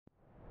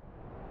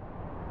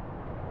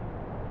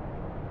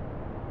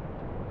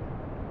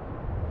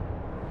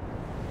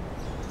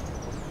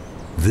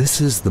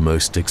This is the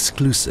most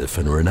exclusive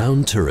and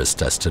renowned tourist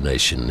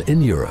destination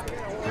in Europe.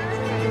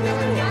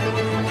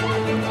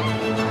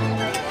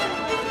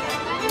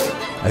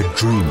 A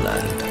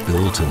dreamland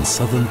built in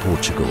southern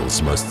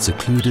Portugal's most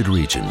secluded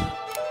region.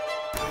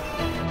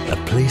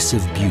 A place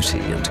of beauty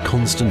and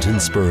constant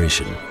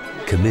inspiration,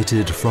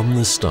 committed from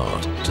the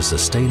start to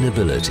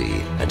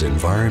sustainability and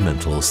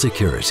environmental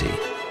security.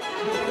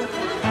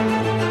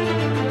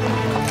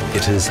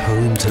 It is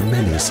home to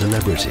many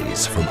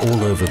celebrities from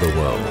all over the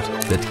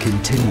world that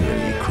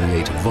continually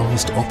create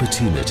vast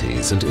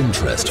opportunities and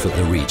interest for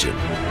the region.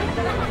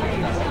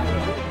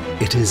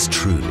 It is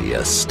truly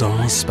a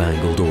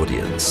star-spangled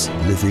audience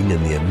living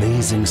in the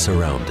amazing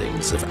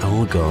surroundings of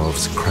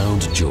Algarve's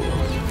crowned jewel,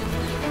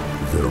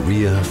 the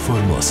Ria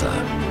Formosa.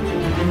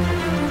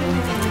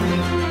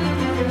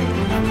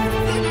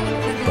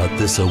 But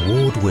this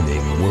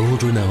award-winning,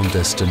 world-renowned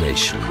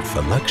destination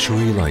for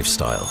luxury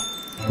lifestyle,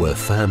 where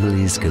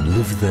families can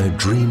live their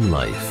dream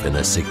life in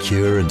a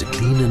secure and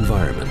clean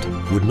environment,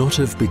 would not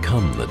have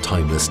become the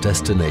timeless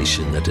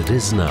destination that it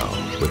is now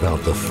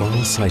without the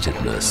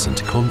far-sightedness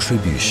and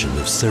contribution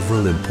of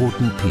several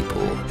important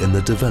people in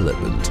the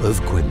development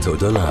of Quinta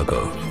do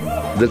Lago.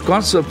 The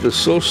concept is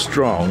so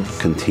strong.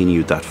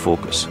 Continued that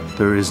focus.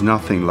 There is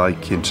nothing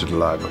like Quinta do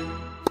Lago.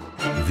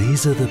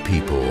 These are the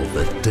people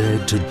that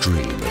dared to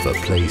dream of a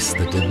place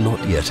that did not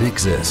yet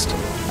exist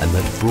and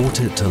that brought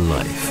it to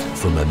life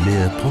from a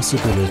mere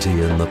possibility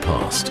in the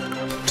past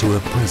to a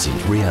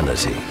present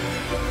reality,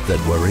 that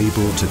were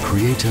able to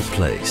create a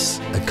place,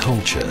 a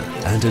culture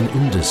and an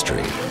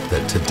industry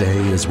that today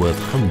is worth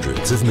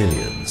hundreds of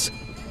millions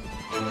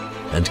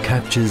and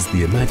captures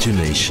the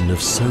imagination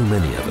of so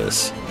many of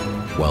us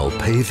while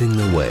paving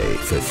the way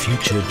for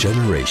future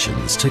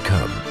generations to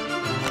come.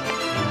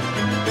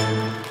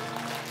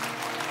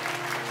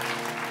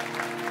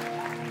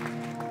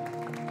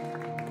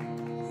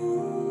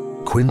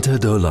 Quinta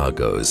do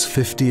Lago's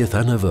 50th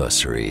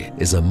anniversary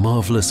is a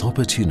marvelous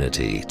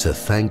opportunity to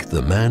thank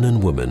the man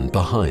and woman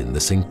behind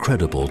this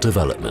incredible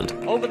development.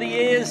 Over the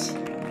years,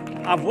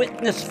 I've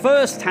witnessed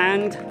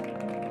firsthand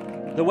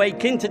the way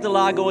Quinta do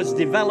Lago has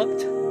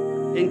developed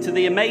into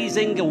the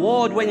amazing,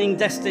 award-winning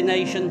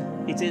destination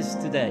it is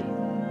today.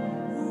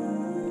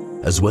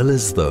 As well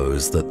as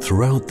those that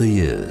throughout the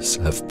years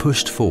have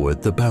pushed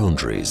forward the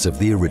boundaries of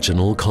the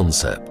original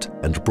concept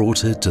and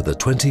brought it to the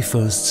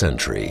 21st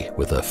century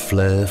with a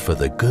flair for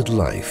the good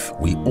life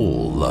we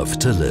all love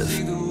to live.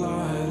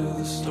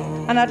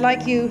 And I'd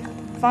like you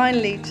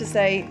finally to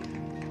say,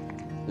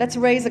 let's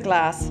raise a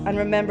glass and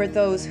remember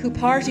those who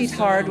partied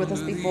hard with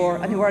us before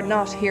and who are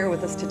not here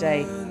with us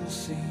today.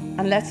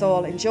 And let's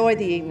all enjoy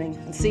the evening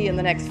and see you in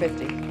the next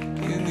 50.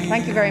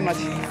 Thank you very much.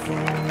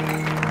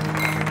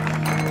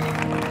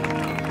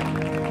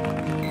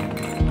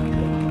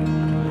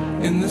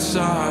 In the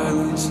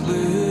silence, listen.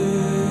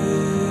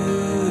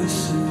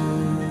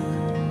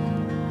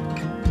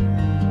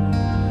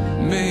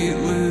 May it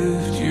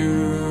lift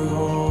your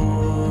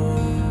heart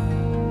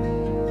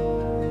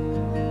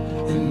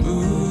and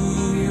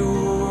move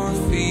your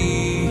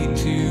feet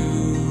to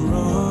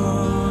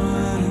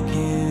run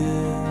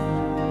again.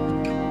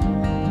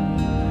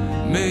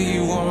 May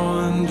you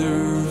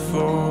wander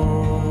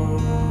far.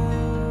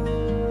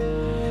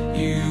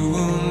 You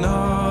will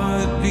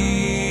not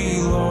be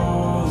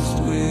lost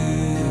with.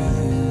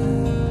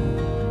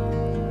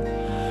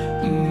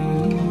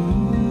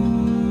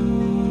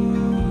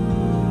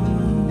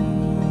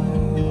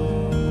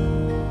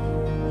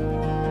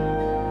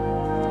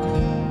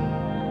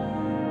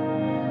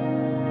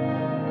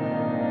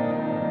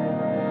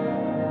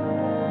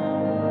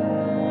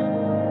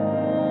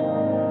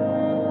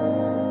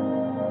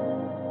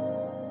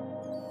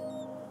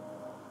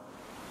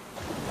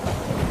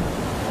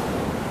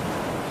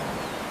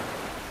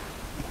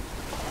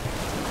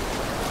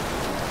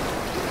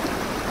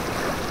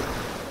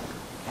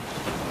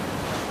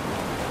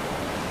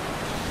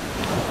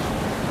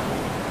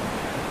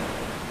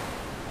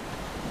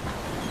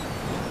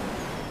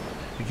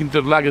 A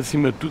Quinta do Lago,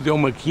 acima de tudo, é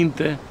uma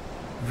quinta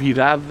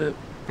virada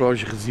para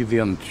os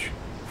residentes.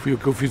 Foi o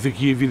que eu fiz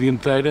aqui a vida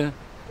inteira,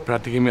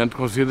 praticamente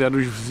considero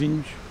os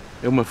vizinhos,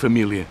 é uma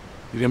família.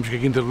 Diremos que a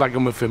Quinta do Lago é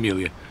uma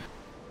família.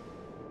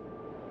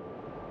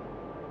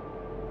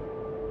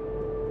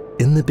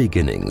 In the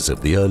beginnings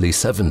of the early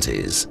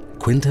 70s,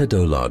 Quinta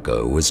do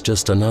Lago was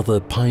just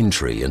another pine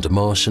tree and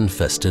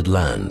marsh-infested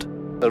land.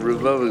 I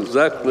remember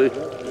exactly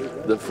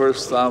the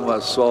first time I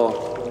saw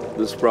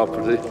this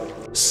property.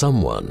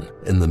 Someone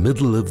in the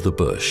middle of the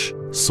bush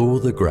saw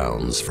the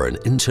grounds for an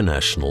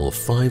international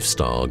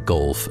 5-star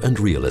golf and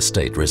real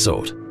estate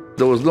resort.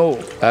 There was no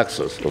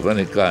access of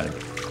any kind.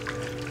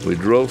 We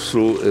drove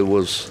through, it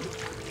was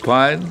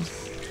pine,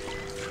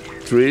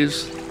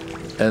 trees,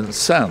 and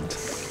sand.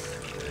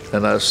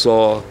 And I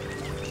saw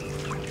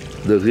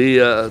the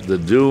ria, the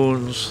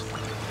dunes,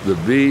 the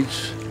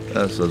beach, and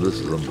I said, this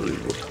is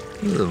unbelievable.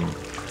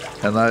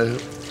 And I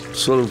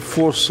sort of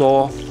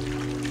foresaw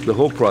the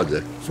whole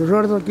project. O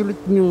Jordan aquilo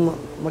tinha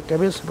uma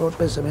cabeça para o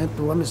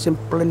pensamento, o homem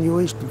sempre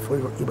planeou isto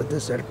e vai dar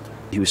certo.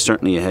 He was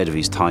certainly ahead of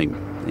his time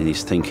in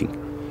his thinking.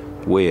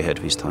 way ahead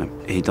of his time.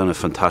 He'd done a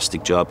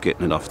fantastic job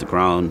getting it off the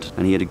ground,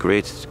 and he had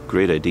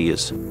great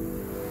ideas.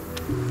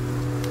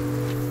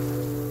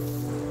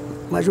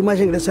 Mas o mais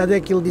engraçado é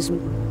que ele disse-me,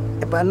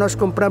 epá, nós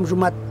compramos o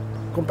mato,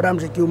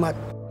 compramos aqui o mato.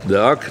 The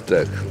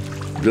architect,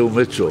 Bill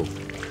Mitchell,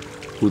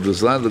 who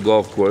designed the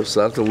golf course,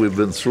 after we've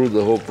been through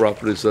the whole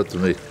property, said to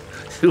me,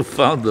 "You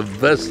found the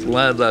best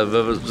land I've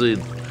ever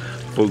seen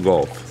for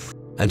golf."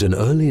 And in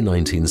early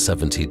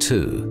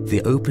 1972,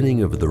 the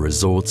opening of the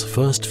resort's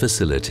first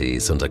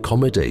facilities and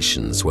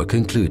accommodations were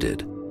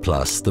concluded,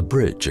 plus the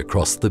bridge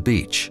across the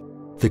beach,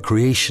 the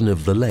creation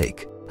of the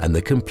lake, and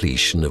the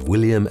completion of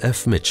William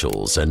F.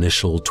 Mitchell's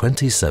initial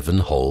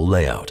 27-hole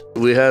layout.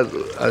 We had,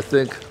 I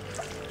think,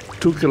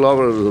 2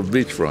 kilometers of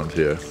beachfront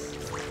here,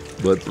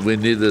 but we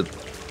needed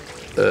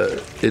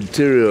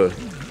interior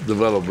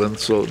development,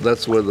 so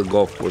that's where the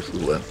golf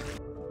courses went.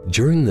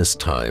 During this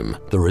time,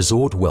 the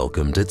resort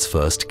welcomed its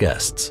first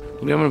guests.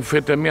 Lembro-me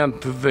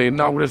perfeitamente da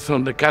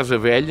inauguração da Casa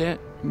Velha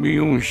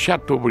e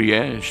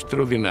Chateaubriand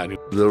extraordinário.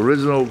 The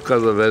original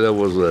Casa Velha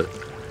was a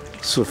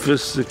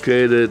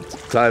sophisticated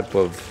type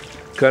of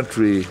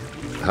country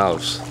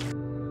house.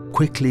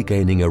 Quickly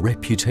gaining a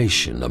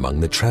reputation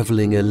among the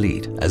traveling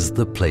elite as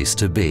the place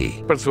to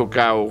be. Passou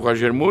cá o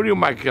Roger Moore e o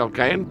Michael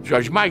Caine,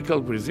 George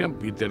Michael, por exemplo,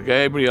 Peter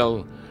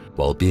Gabriel.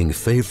 While being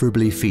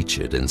favorably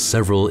featured in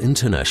several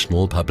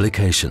international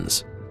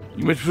publications.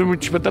 E umas pessoas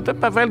muito espantadas,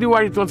 pá, vai ali o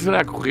Ayrton Senna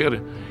a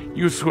correr.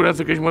 E o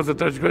segurança com as mãos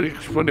atrás e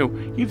respondeu,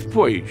 e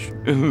depois?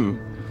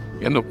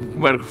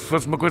 Como se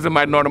fosse uma coisa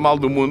mais normal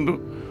do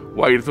mundo,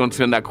 o Ayrton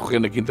Senna a correr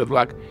na Quinta do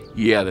Lago,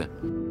 e era.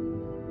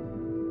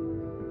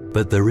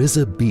 But there is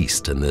a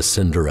beast in this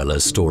Cinderella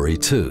story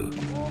too.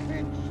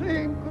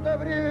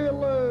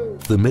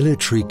 The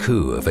military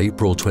coup of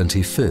April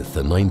 25th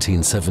in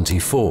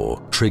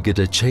 1974 triggered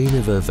a chain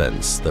of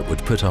events that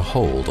would put a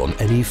hold on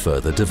any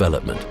further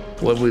development.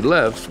 When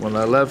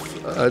I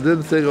left, I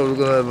didn't think I was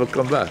going to ever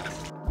come back.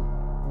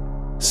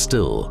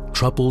 Still,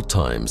 troubled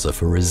times are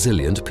for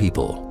resilient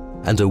people.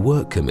 And a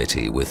work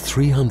committee with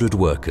 300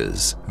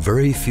 workers,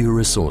 very few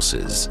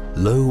resources,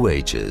 low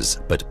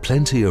wages, but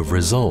plenty of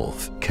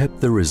resolve,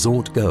 kept the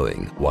resort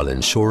going while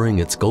ensuring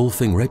its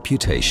golfing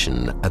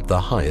reputation at the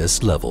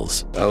highest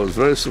levels. I was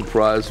very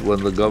surprised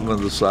when the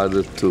government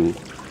decided to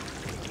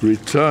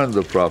return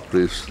the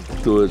properties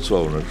to its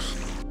owners.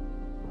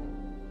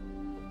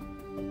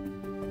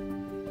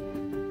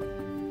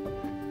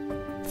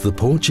 The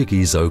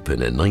Portuguese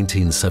Open in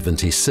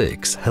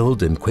 1976,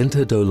 held in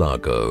Quinta do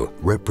Lago,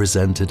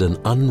 represented an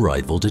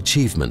unrivaled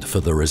achievement for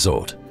the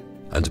resort.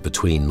 And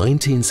between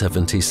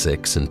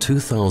 1976 and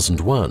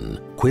 2001,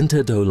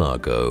 Quinta do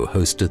Lago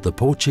hosted the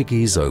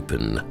Portuguese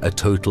Open a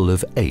total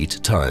of 8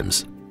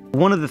 times.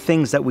 One of the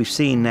things that we've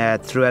seen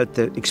throughout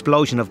the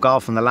explosion of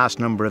golf in the last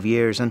number of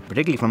years, and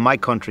particularly from my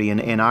country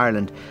in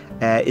Ireland,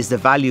 is the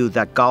value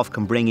that golf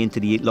can bring into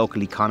the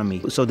local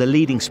economy. So the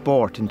leading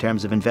sport in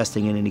terms of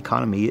investing in an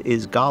economy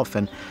is golf,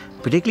 and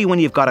particularly when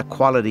you've got a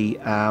quality,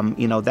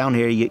 down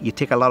here you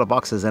tick a lot of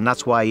boxes, and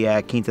that's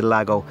why Quinta do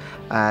Lago,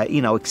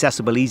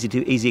 accessible,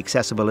 easy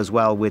accessible as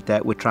well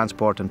with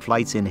transport and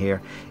flights in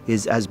here,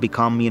 has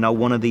become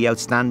one of the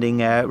outstanding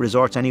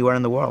resorts anywhere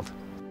in the world.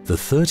 The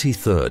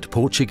 33rd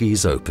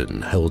Portuguese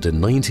Open, held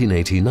in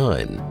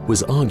 1989,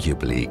 was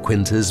arguably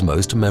Quinta's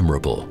most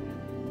memorable.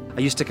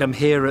 I used to come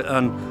here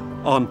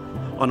on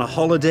a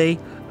holiday,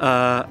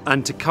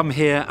 and to come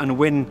here and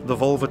win the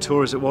Volvo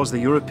Tour, as it was, the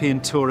European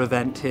Tour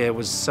event here,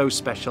 was so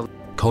special.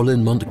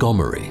 Colin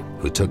Montgomery,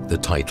 who took the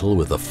title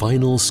with a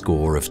final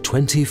score of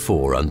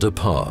 24 under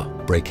par,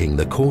 breaking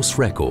the course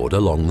record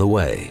along the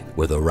way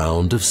with a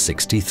round of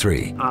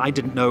 63. I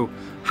didn't know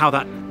how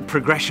that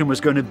progression was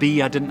going to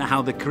be, I didn't know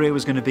how the career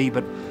was going to be,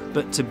 but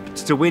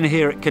to win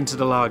here at Quinta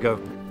do Lago.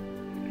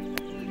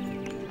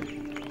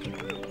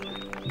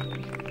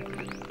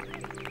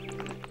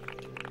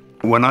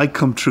 When I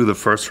come through the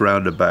first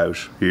roundabout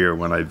here,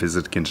 when I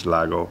visit Quinta do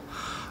Lago,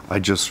 I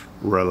just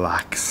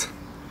relax,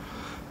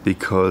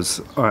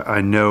 because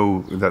I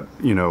know that,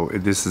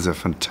 this is a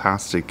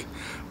fantastic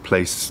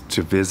place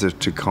to visit,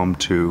 to come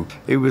to.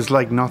 It was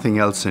like nothing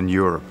else in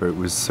Europe. It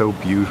was so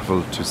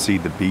beautiful to see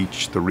the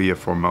beach, the Ria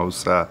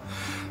Formosa,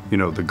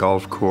 the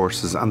golf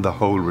courses and the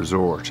whole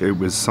resort. It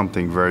was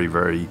something very,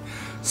 very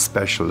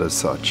special as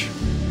such.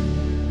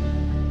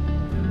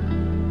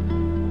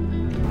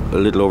 A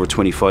little over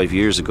 25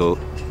 years ago,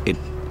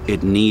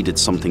 it needed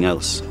something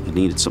else. It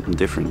needed something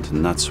different,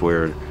 and that's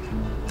where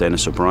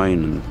Denis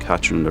O'Brien and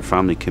Catherine and their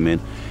family came in,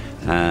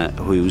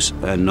 who's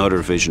another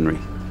visionary,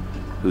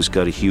 who's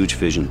got a huge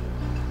vision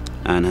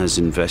and has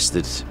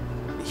invested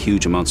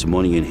huge amounts of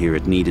money in here.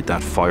 It needed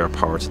that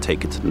firepower to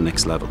take it to the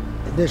next level.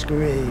 Desde que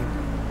veio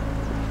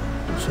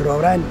o Sr.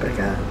 O'Brien para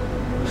cá,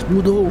 isto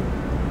mudou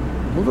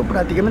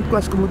praticamente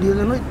quase como o dia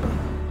da noite.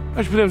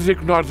 Mas podemos dizer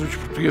que nós, os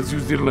portugueses e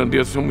os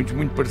irlandeses, são muito,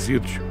 muito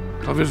parecidos.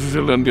 Talvez os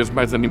irlandeses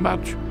mais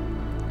animados.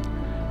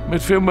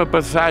 Mas foi uma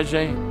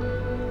passagem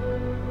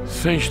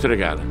sem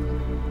estragar.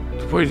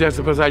 Depois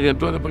dessa passagem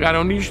toda,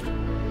 pegaram nisto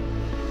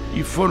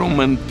e foram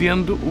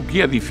mantendo o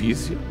que é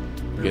difícil.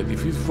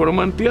 Foram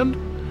mantendo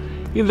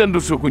e dando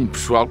o seu cunho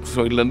pessoal, que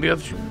são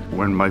irlandeses.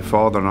 When my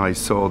father and I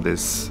saw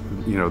this,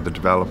 you know, the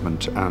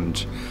development,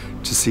 and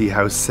to see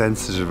how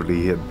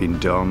sensitively it had been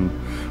done,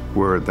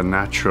 where the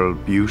natural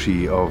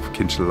beauty of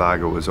Quinta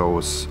Lago was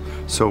always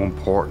so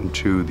important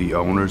to the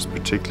owners,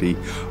 particularly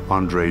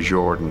André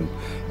Jordan.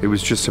 It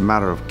was just a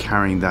matter of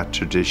carrying that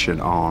tradition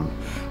on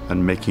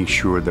and making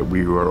sure that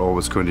we were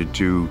always going to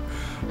do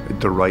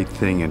the right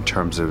thing in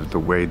terms of the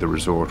way the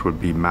resort would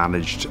be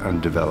managed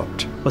and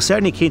developed. Well,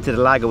 certainly Quinta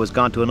Lago has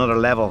gone to another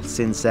level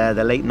since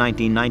the late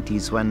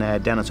 1990s when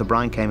Denis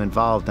O'Brien came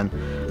involved and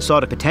saw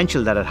the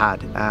potential that it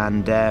had.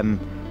 And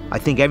I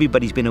think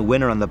everybody's been a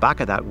winner on the back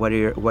of that,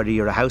 whether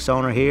you're a house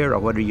owner here or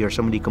whether you're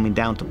somebody coming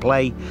down to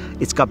play.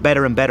 It's got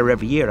better and better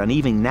every year, and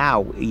even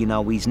now, you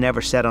know, he's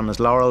never set on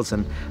his laurels,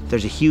 and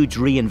there's a huge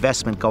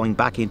reinvestment going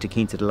back into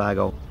Quinta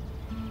Lago.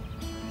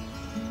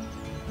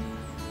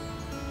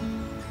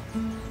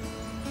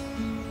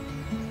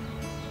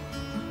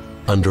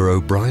 Under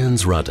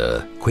O'Brien's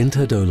rudder,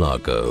 Quinta do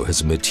Lago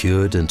has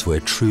matured into a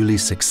truly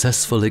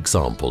successful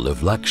example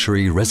of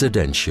luxury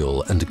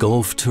residential and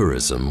golf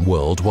tourism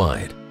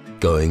worldwide,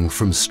 going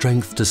from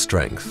strength to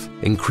strength,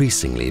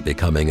 increasingly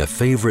becoming a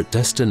favorite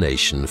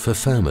destination for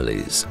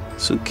families.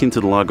 So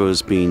Quinta do Lago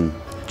has been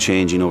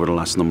changing over the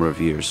last number of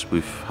years.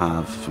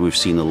 We've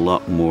seen a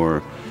lot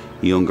more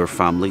younger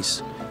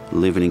families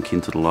living in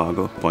Quinta do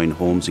Lago, buying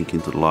homes in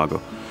Quinta do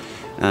Lago,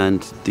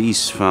 and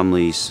these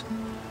families,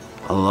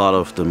 a lot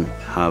of them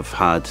have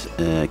had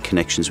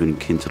connections with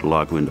Quinta do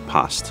Lago in the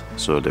past.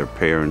 So their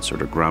parents or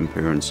their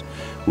grandparents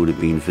would have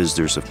been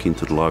visitors of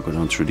Quinta do Lago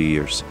down through the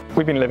years.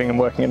 We've been living and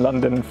working in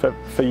London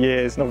for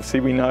years, and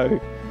obviously we know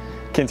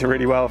Quinta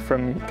really well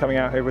from coming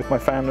out here with my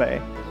family.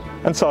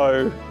 And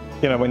so,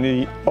 you know, when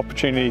the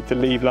opportunity to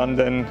leave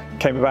London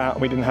came about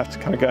and we didn't have to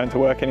kind of go into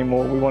work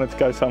anymore, we wanted to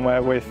go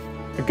somewhere with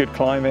a good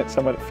climate,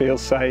 somewhere that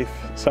feels safe,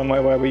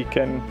 somewhere where we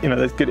can, you know,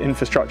 there's good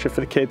infrastructure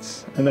for the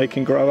kids and they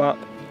can grow up.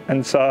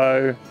 And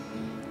so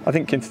I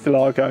think Quinta do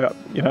Lago,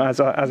 you know,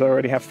 as I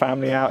already have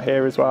family out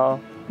here as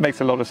well,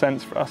 makes a lot of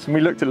sense for us. And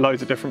we looked at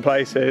loads of different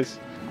places,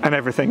 and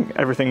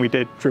everything we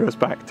did drew us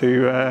back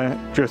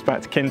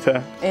to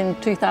Quinta. In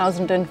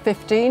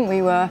 2015,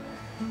 we were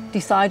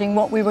deciding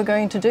what we were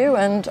going to do,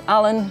 and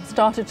Alan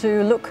started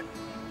to look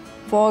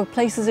for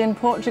places in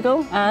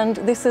Portugal, and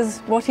this is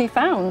what he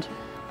found.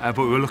 But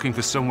we were looking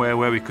for somewhere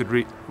where we could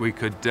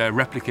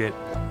replicate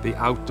the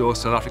outdoor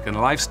South African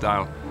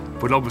lifestyle,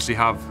 but obviously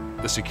have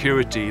the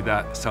security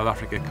that South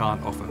Africa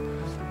can't offer.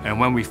 And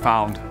when we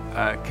found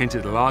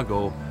Quinta do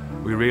Lago,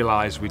 we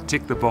realised we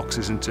ticked the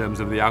boxes in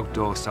terms of the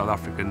outdoor South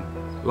African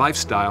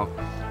lifestyle,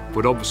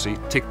 but obviously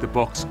ticked the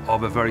box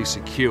of a very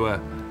secure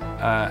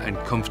and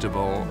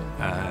comfortable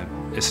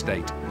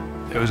estate.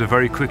 It was a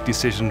very quick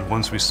decision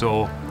once we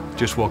saw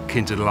just what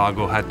Quinta do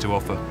Lago had to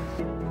offer.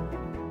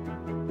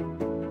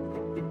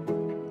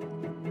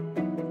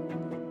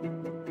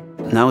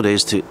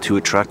 Nowadays, to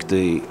attract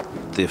the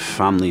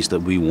families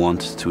that we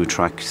want to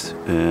attract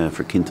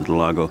for Quinta do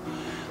Lago,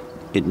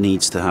 it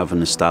needs to have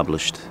an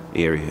established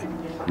area.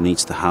 It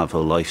needs to have a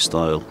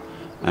lifestyle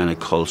and a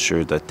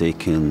culture that they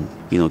can,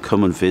 you know,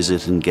 come and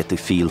visit and get the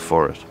feel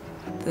for it.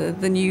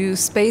 The new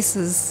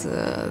spaces,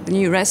 the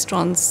new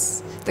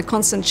restaurants, the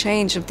constant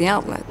change of the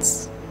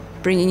outlets,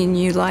 bringing in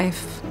new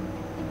life,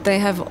 they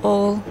have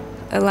all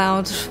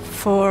allowed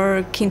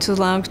for Quinta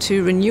do Lago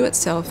to renew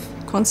itself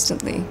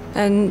constantly.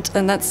 And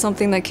that's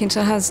something that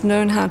Quinta has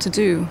known how to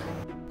do.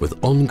 With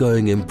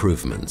ongoing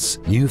improvements,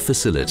 new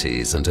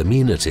facilities and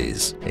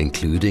amenities,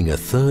 including a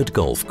third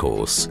golf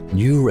course,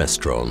 new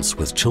restaurants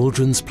with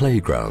children's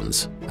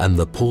playgrounds, and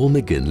the Paul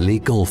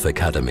McGinley Golf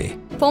Academy.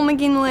 Paul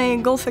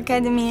McGinley Golf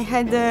Academy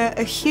had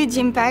a huge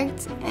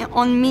impact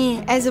on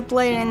me as a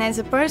player and as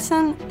a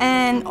person,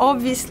 and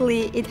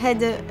obviously it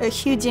had a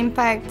huge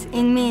impact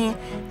in me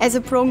as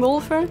a pro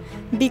golfer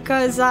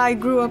because I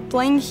grew up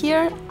playing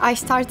here. I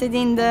started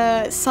in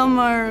the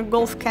summer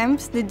golf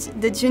camps,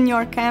 the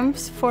junior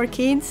camps for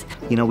kids.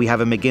 You know, we have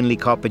a McGinley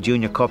Cup, a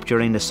junior cup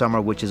during the summer,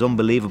 which is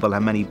unbelievable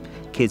how many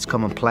kids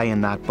come and play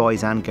in that,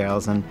 boys and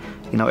girls, and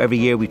you know, every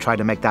year we try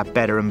to make that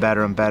better and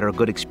better and better, a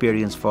good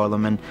experience for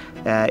them, and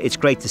it's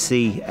great to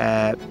see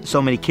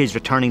so many kids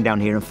returning down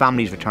here and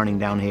families returning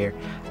down here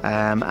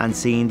and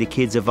seeing the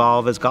kids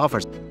evolve as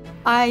golfers.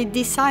 I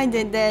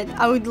decided that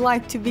I would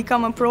like to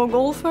become a pro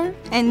golfer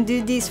and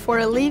do this for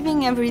a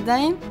living every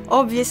day.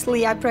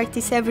 Obviously, I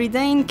practice every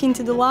day in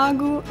Quinta do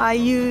Lago. I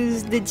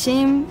use the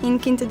gym in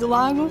Quinta do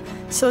Lago,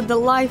 so the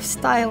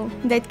lifestyle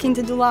that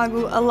Quinta do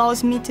Lago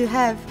allows me to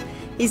have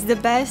is the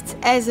best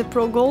as a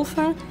pro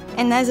golfer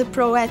and as a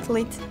pro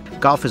athlete.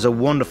 Golf is a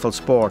wonderful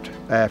sport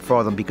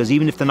for them because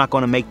even if they're not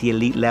going to make the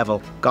elite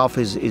level, golf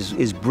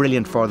is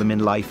brilliant for them in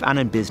life and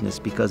in business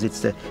because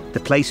it's the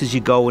places you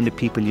go and the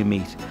people you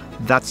meet.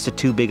 That's the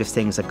two biggest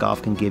things that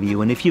golf can give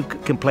you. And if you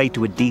can play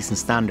to a decent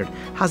standard,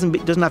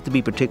 doesn't have to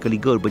be particularly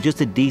good, but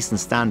just a decent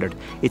standard,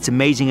 it's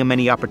amazing how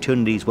many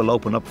opportunities will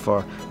open up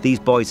for these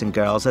boys and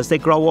girls as they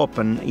grow up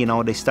and, you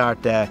know, they start,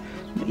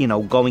 you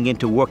know, going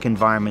into work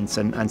environments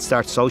and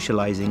start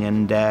socialising,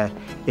 and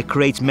it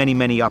creates many,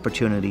 many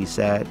opportunities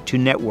to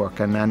network,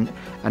 and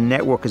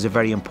network is a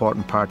very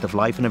important part of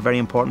life and a very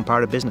important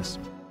part of business.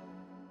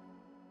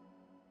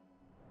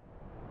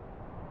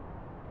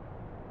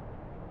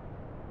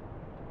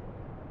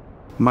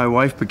 My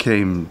wife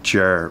became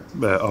chair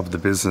of the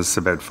business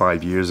about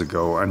 5 years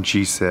ago, and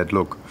she said,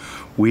 look,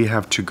 we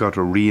have to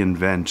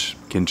reinvent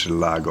Quinta do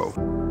Lago.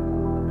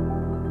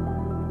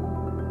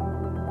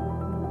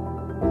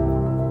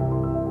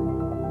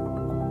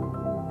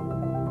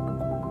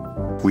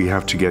 We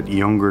have to get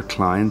younger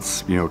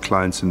clients, you know,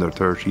 clients in their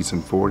 30s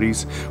and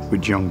 40s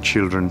with young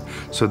children,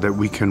 so that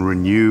we can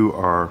renew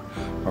our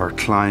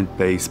client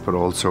base, but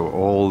also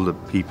all the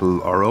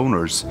people, our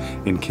owners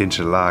in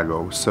Quinta do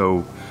Lago.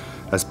 So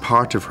as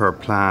part of her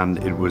plan,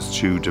 it was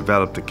to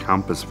develop the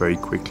campus very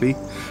quickly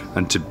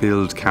and to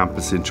build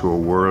campus into a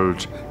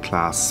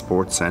world-class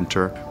sports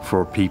centre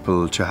for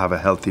people to have a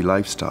healthy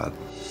lifestyle.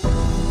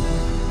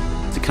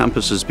 The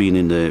campus has been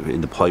in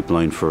the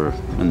pipeline for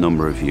a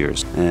number of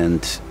years,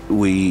 and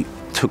we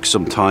took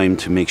some time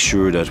to make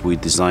sure that we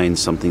designed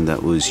something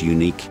that was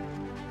unique,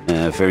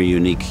 very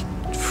unique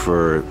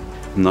for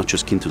not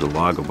just Quinta do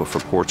Lago, but for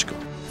Portugal.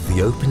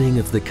 The opening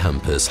of the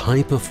campus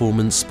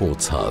high-performance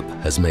sports hub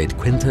has made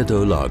Quinta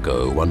do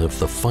Lago one of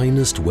the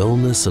finest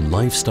wellness and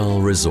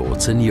lifestyle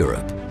resorts in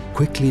Europe,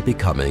 quickly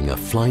becoming a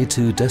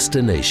fly-to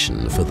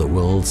destination for the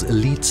world's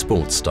elite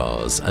sports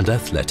stars and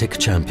athletic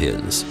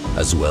champions,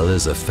 as well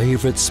as a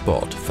favourite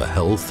spot for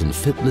health and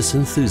fitness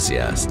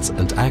enthusiasts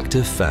and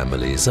active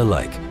families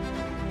alike.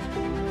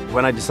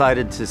 When I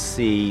decided to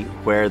see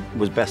where it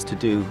was best to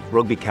do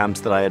rugby camps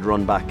that I had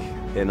run back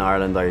in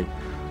Ireland, I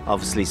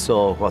obviously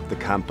saw what the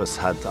campus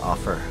had to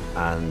offer,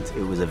 and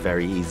it was a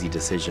very easy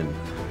decision.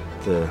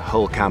 The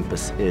whole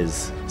campus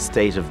is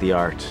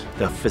state-of-the-art.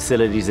 The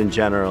facilities in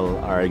general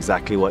are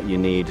exactly what you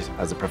need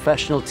as a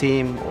professional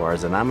team or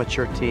as an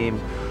amateur team,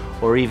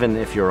 or even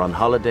if you're on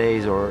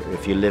holidays or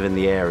if you live in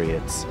the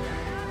area.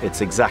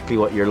 It's exactly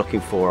what you're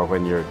looking for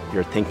when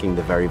you're thinking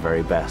the very,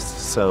 very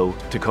best. So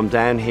to come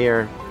down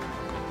here,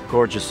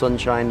 gorgeous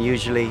sunshine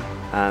usually,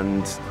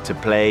 and to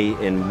play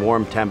in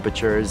warm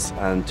temperatures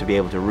and to be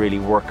able to really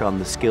work on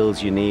the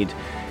skills you need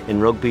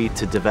in rugby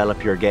to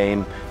develop your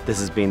game, this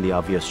has been the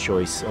obvious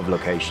choice of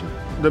location.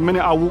 The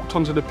minute I walked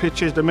onto the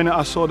pitches, the minute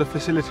I saw the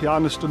facility, I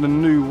understood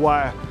and knew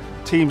why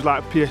teams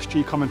like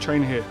PSG come and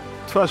train here.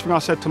 First thing I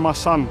said to my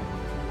son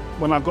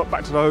when I got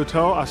back to the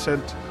hotel, I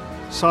said,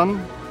 son,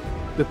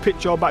 the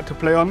pitch you're about to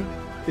play on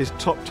is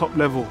top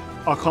level.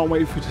 I can't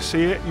wait for you to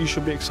see it. You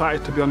should be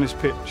excited to be on this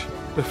pitch.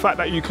 The fact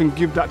that you can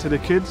give that to the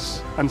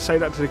kids and say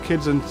that to the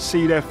kids and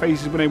see their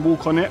faces when they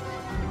walk on it,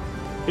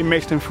 it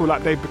makes them feel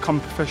like they've become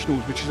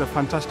professionals, which is a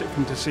fantastic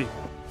thing to see.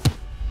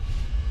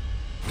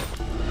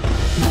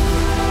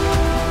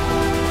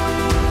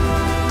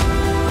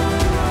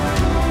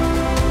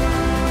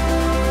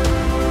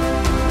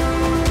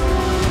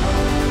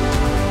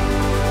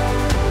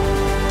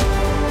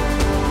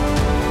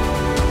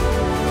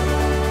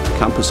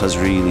 The campus has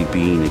really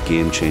been a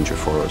game changer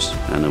for us,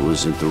 and it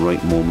was at the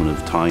right moment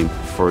of time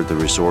for the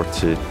resort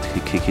to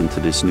kick into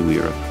this new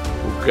era.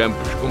 O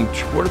campus como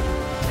desporto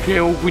já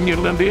é um cunho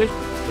irlandês,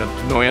 portanto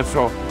não é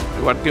só,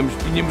 agora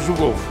tínhamos o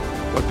golfe,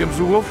 agora temos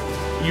o golfe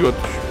e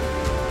outros,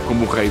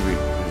 como o rugby,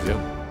 por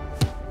exemplo.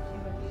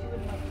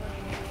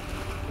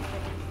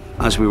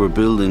 As we were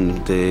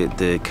building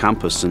the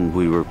campus, and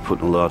we were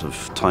putting a lot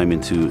of time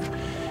into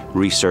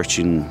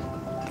researching,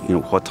 you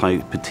know, what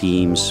type of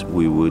teams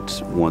we would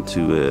want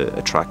to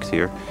attract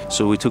here.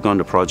 So we took on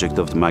the project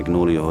of the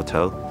Magnolia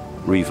Hotel,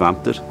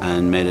 revamped it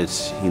and made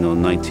it, you know,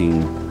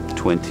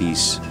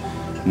 1920s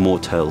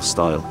motel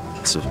style.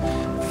 It's a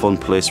fun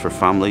place for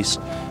families,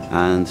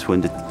 and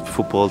when the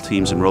football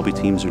teams and rugby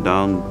teams are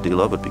down, they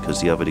love it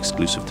because they have it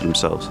exclusive to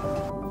themselves.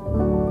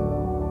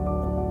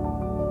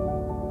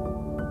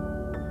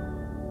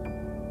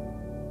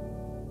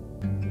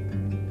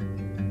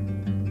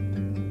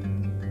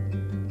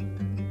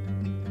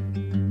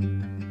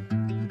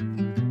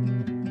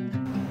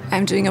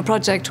 I'm doing a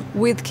project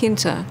with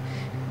Quinta.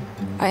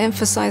 I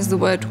emphasize the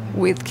word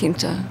with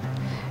Quinta.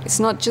 It's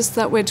not just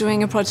that we're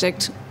doing a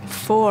project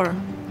for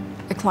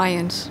a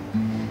client.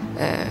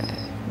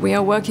 We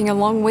are working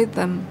along with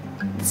them.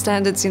 The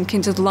standards in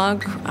Quinta do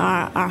Lago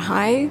are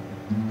high,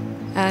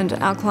 and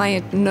our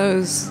client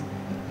knows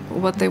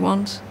what they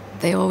want.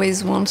 They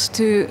always want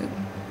to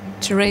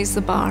raise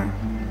the bar,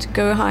 to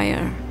go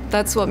higher.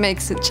 That's what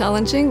makes it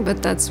challenging,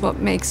 but that's what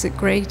makes it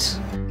great.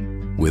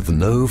 With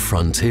no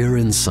frontier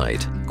in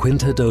sight,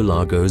 Quinta do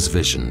Lago's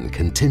vision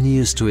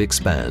continues to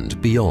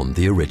expand beyond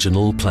the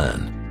original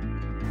plan.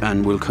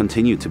 And we'll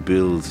continue to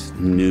build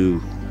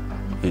new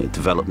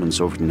developments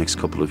over the next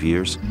couple of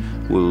years.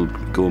 We'll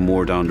go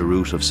more down the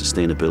route of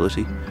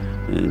sustainability,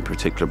 in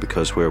particular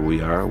because where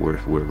we are,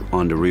 we're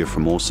on the Rio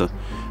Formosa,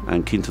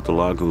 and Quinta do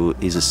Lago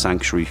is a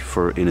sanctuary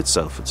in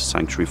itself. It's a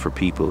sanctuary for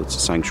people, it's a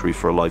sanctuary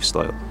for a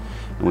lifestyle,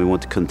 and we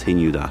want to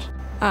continue that.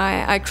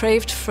 I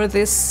craved for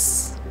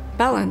this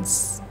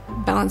balance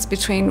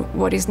between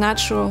what is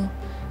natural,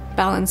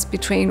 balance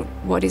between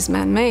what is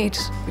man-made,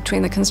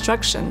 between the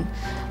construction,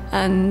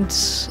 and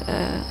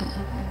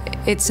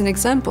it's an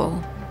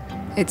example.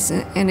 It's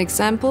an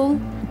example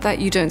that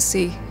you don't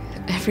see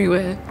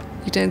everywhere.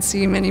 You don't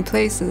see in many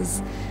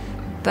places.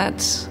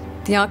 That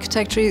the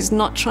architecture is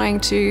not trying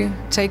to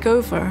take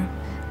over.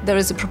 There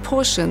is a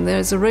proportion, there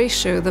is a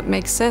ratio that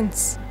makes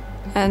sense.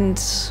 And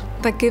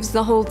that gives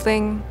the whole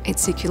thing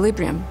its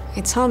equilibrium,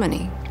 its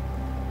harmony.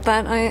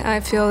 That, I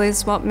feel,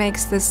 is what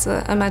makes this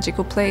a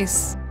magical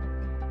place.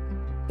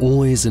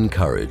 Always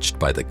encouraged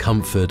by the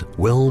comfort,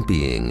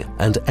 well-being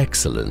and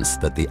excellence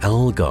that the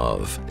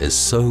Algarve is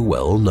so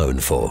well known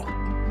for.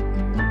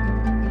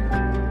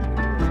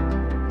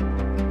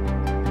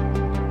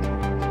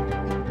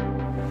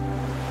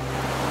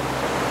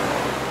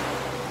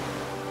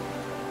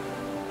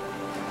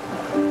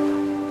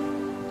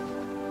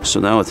 So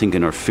now I think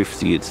in our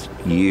 50th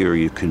year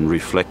you can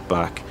reflect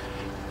back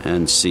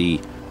and see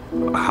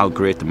how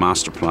great the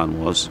master plan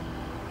was,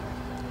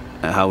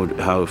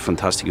 how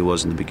fantastic it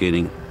was in the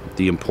beginning,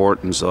 the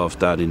importance of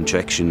that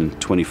injection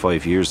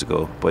 25 years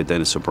ago by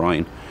Denis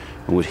O'Brien,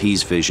 and with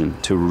his vision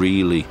to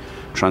really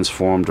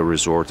transform the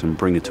resort and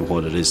bring it to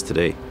what it is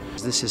today.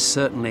 This is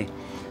certainly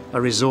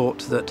a resort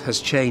that has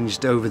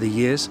changed over the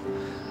years,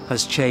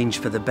 has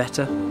changed for the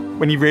better.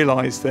 When you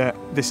realise that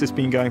this has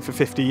been going for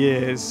 50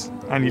 years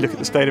and you look at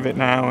the state of it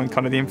now and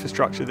kind of the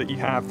infrastructure that you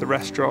have, the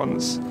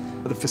restaurants,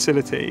 the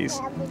facilities,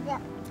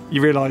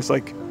 you realise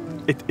like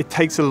it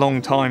takes a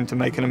long time to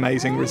make an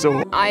amazing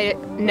resort. I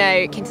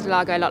know Quinta do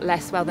Lago a lot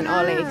less well than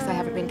Ollie because I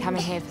haven't been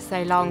coming here for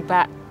so long,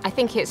 but I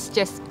think it's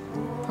just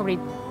probably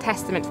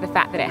testament to the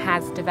fact that it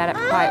has developed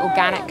quite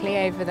organically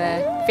over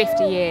the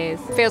 50 years.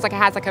 It feels like it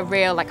has like a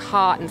real like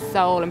heart and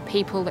soul, and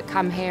people that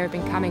come here have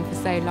been coming for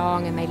so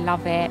long and they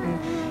love it,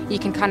 and you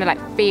can kind of like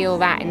feel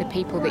that in the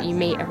people that you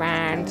meet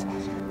around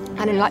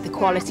and in like the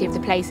quality of the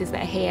places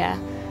that are here.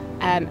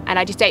 And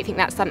I just don't think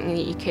that's something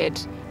that you could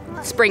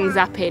springs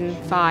up in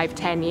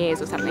 5-10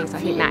 years or something, so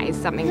I think that is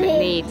something that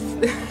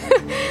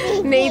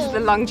needs the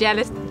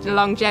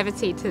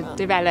longevity to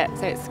develop,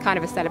 so it's kind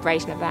of a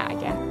celebration of that, I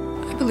guess.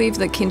 I believe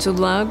that Quinta do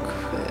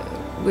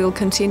Lago will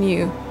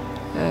continue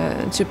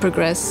to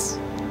progress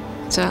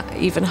to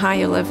even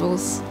higher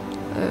levels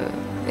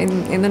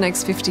in the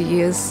next 50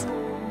 years.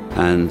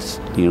 And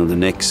you know, the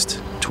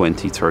next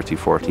 20, 30,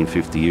 40,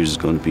 50 years is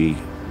going to be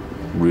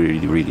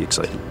really, really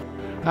exciting.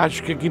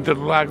 Acho que a Quinta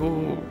do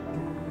Lago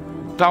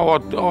está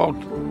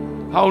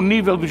ao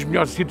nível dos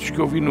melhores sítios que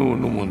eu vi no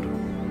mundo.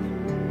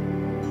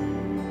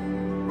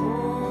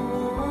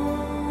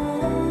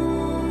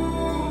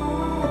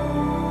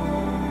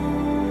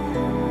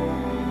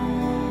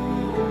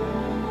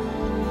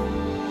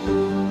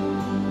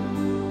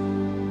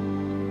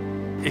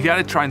 If you had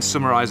to try and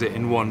summarise it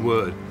in one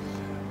word,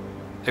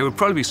 it would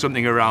probably be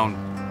something around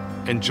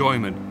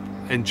enjoyment.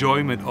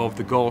 Enjoyment of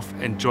the golf,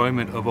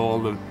 enjoyment of all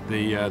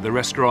the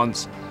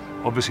restaurants,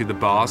 obviously the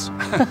bars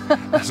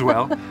as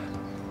well.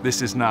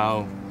 This is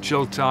now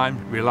chill time,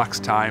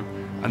 relaxed time,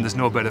 and there's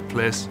no better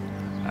place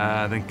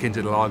than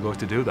Quinta do Lago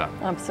to do that.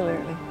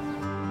 Absolutely.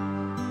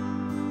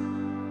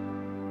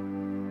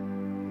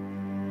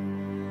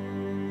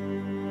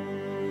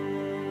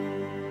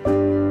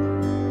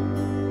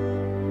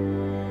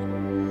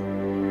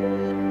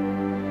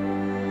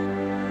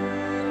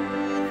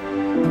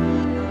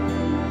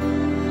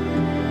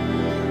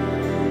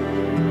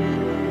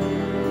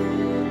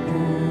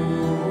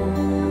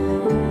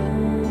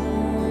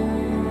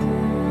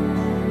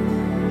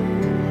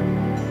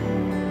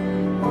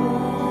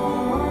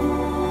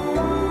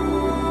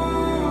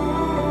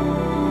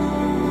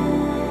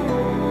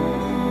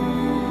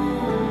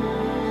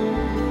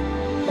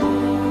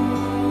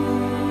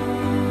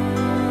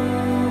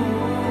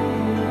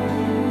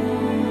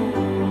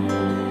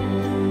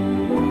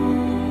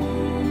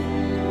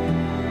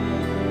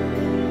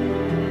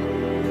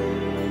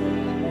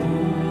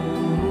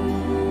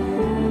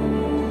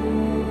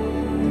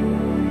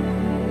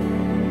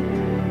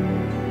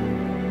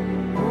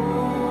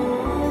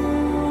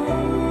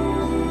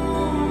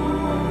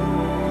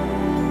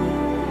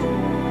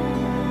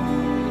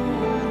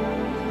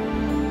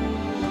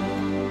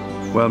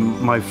 Well,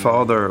 my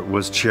father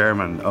was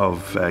chairman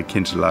of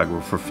Quinta do Lago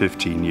for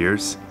 15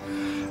 years,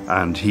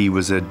 and he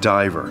was a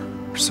diver.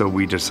 So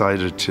we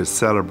decided to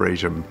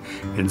celebrate him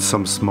in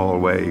some small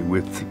way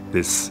with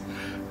this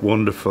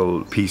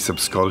wonderful piece of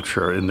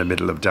sculpture in the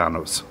middle of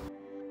Danos.